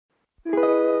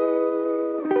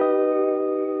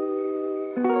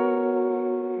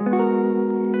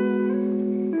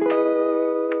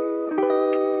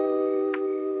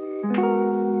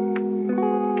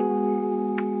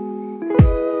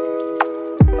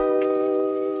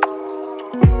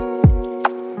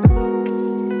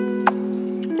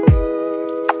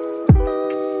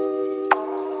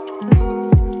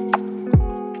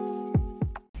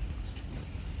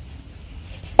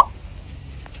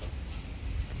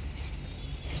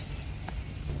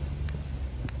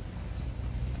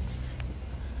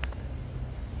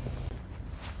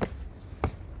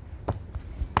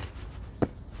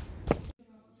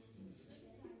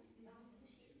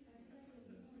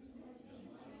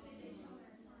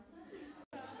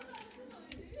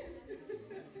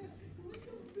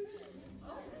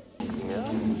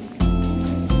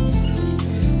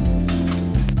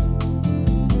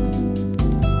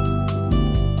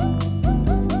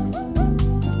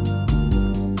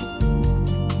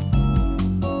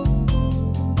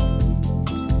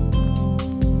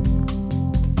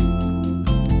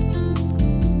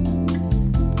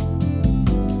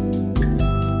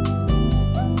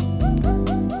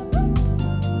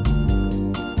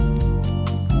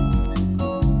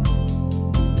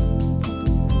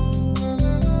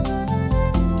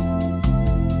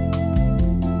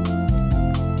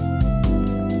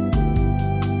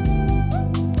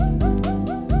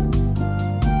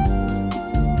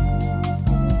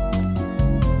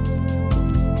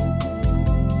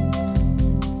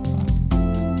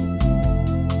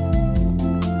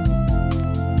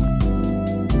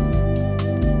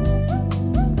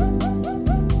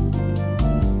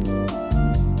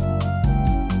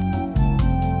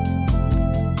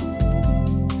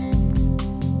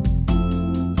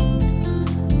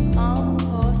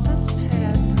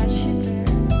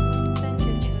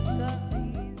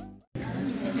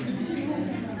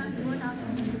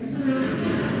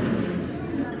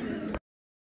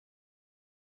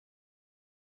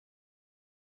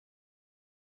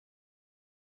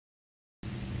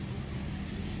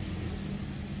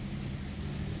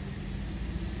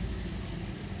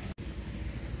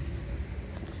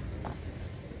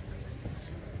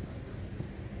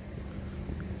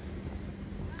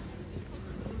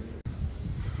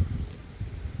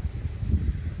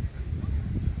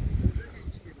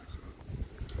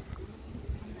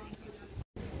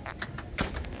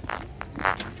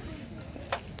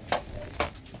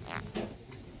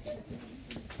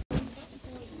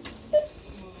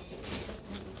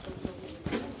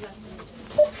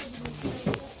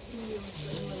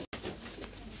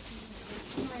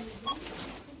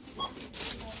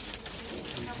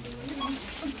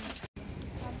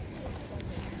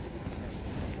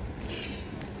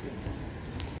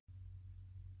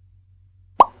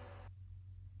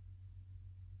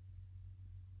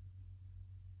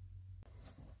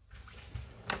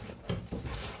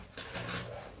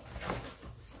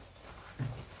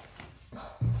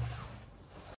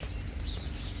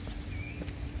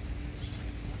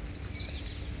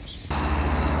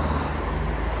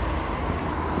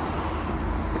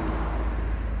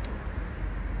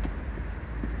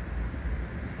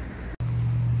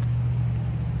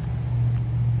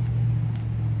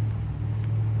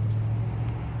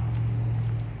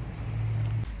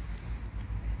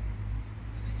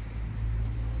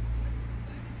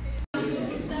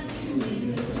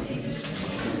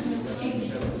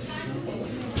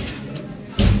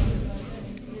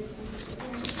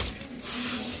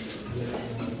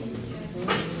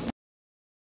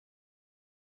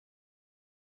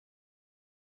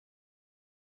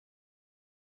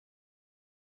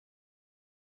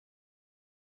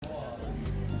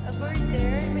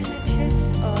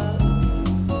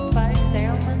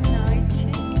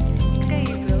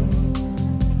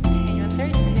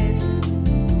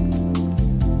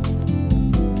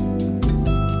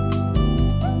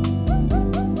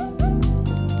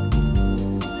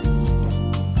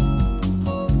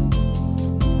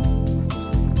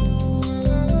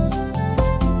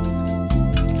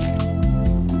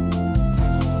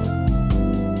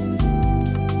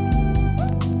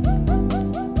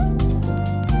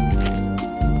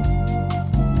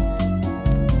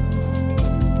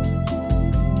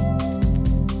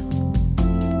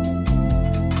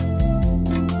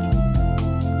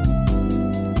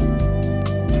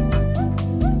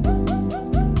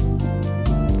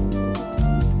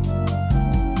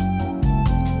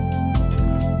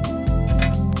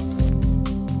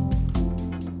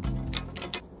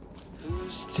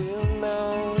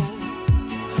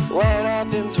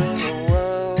happens when the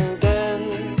world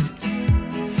ends.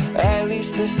 At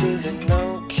least this is an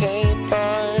okay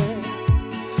bar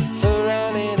for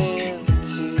running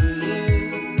into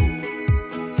you.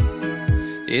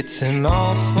 It's an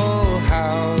awful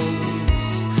house,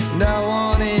 and I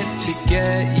wanted to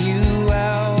get you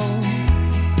out.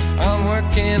 I'm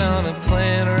working on a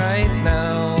plan right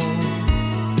now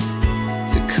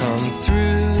to come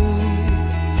through.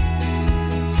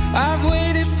 I've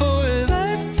waited for a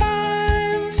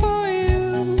lifetime for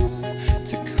you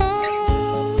to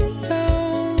calm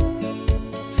down.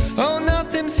 Oh,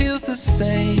 nothing feels the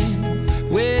same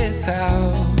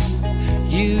without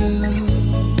you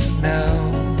now.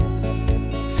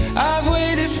 I've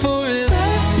waited for a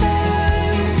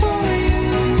lifetime for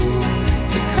you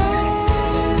to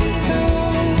calm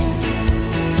down,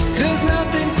 'cause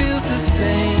nothing feels the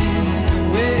same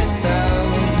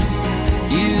without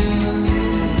you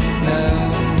now.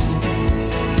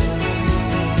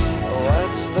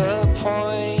 What's the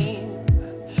point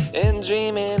in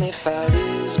dreaming if I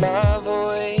lose my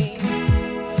voice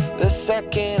the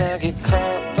second I get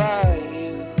caught by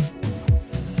you?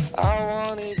 I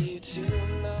wanted you to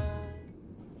know.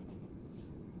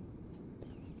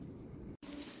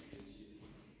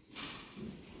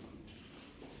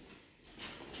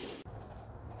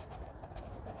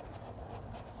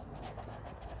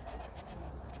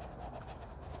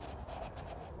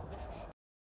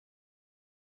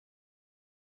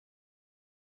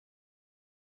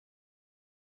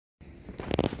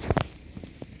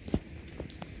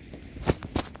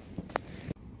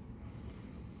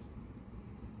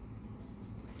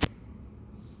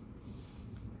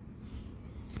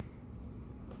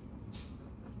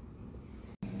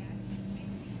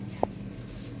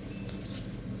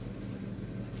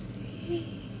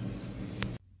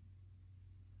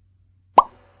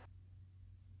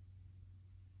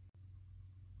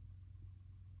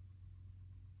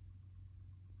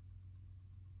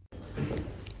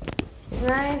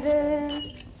 günaydın.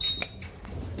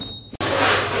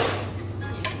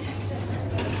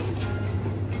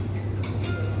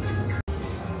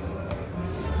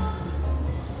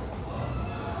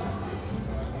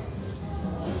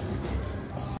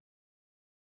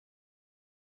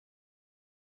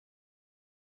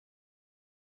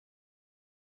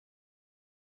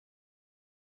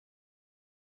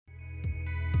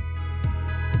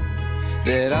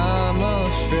 That I'm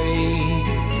afraid,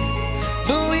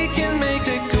 but we can make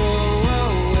it go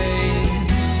away.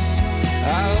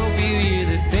 I hope you hear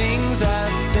the things I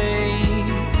say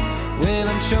when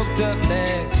I'm choked up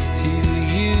next to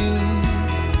you.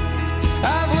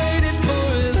 I've waited for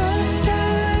a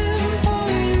lifetime for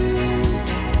you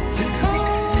to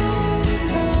calm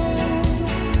down.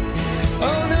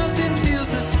 Oh, nothing feels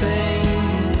the same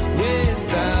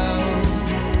without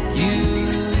you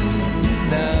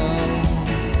now.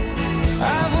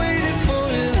 I've waited for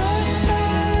a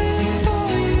lifetime for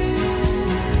you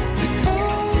to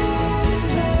calm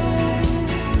down,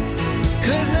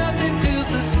 'cause nothing feels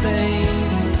the same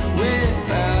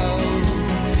without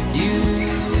you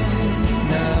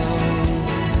now.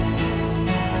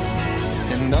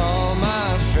 And all my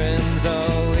friends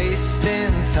are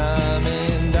wasting time,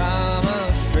 and I'm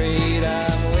afraid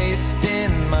I'm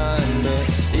wasting mine. But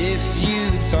if you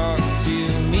talk to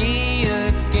me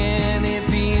again,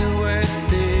 it'd be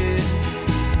worth it.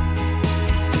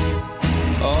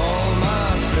 All my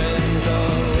friends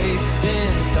are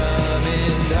wasting time,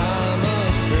 and I'm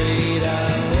afraid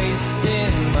I'm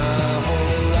wasting my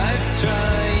whole life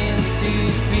trying to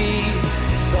be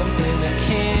something I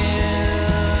can't.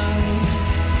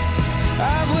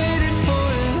 I've waited for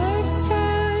a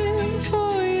lifetime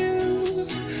for you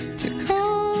to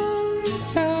calm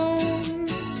down,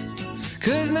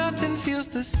 'cause nothing feels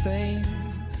the same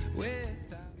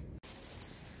without.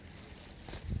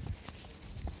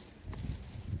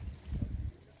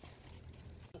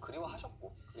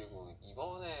 그리워하셨고, 그리고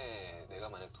이번에 내가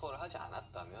만약 투어를 하지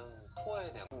않았다면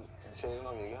투어에 대한 제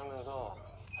음악 얘기하면서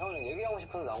형은 얘기하고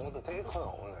싶어서 나온 것도 되게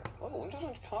커요 오늘.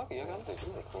 언제든지 편하게 얘기하면 되지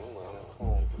뭐 그런 거야.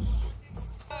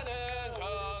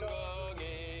 정국이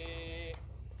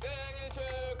생일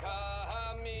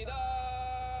축하합니다.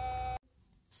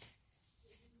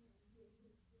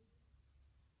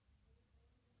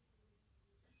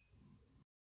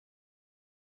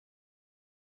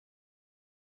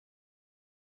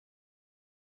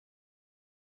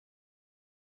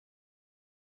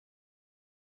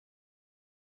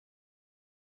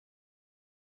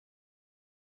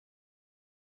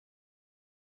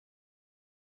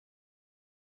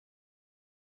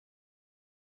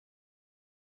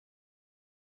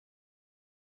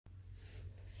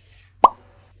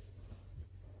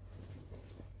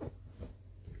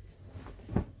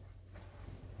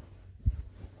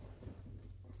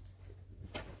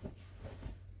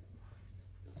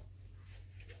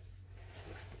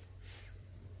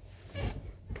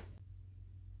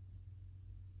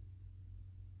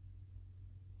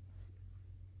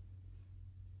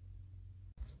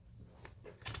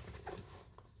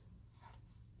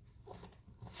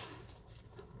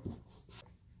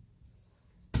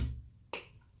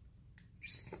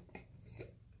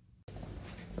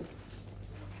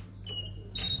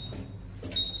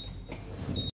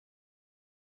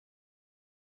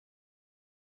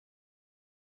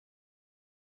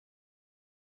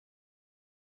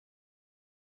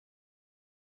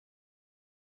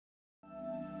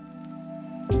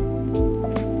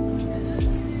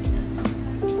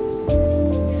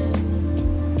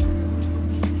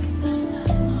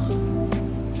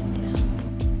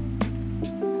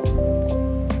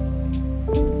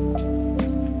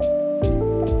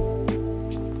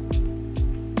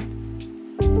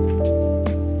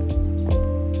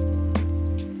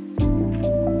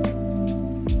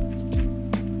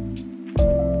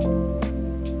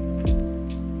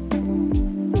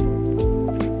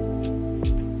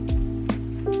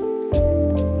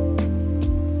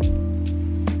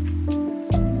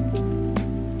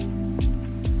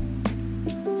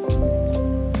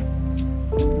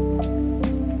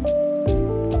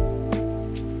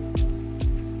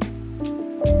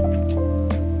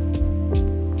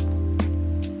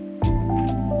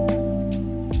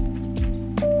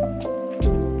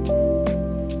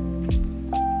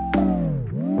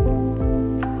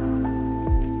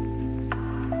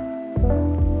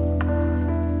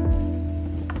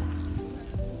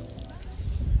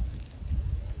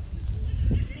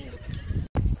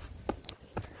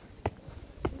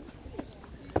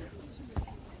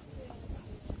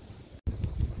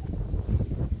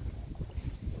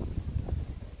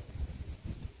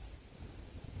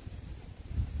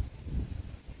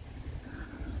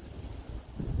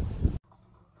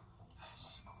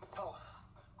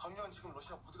 지금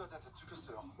러시아 보드가드한테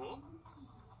들켰어요. 뭐?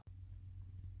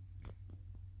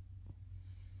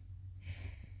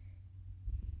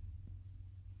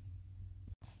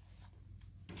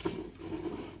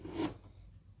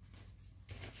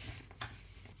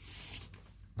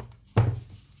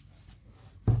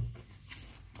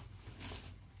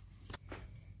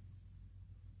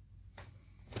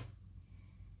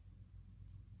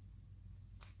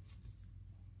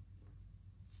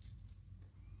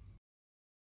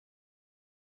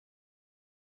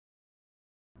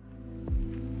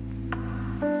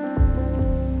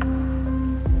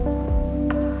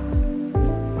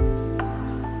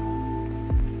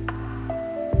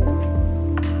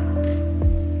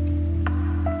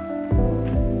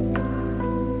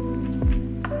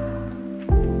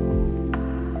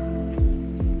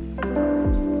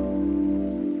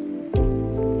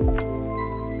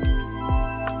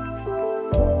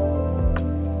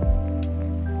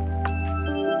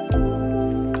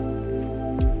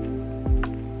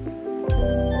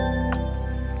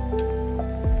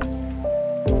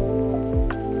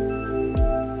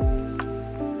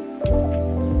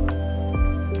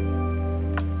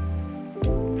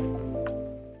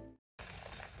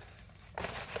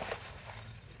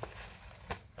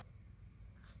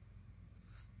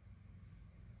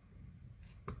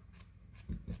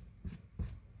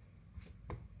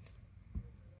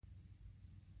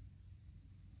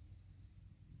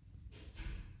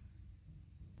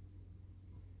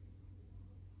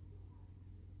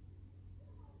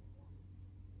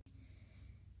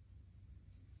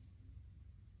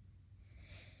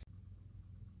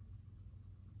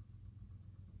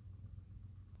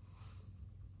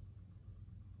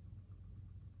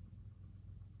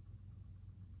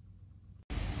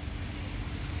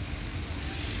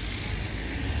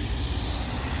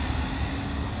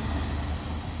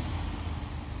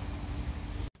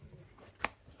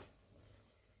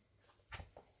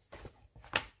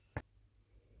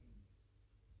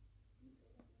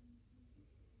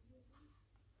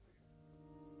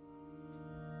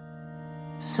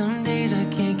 Some days I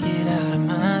can't get out of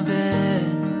my bed.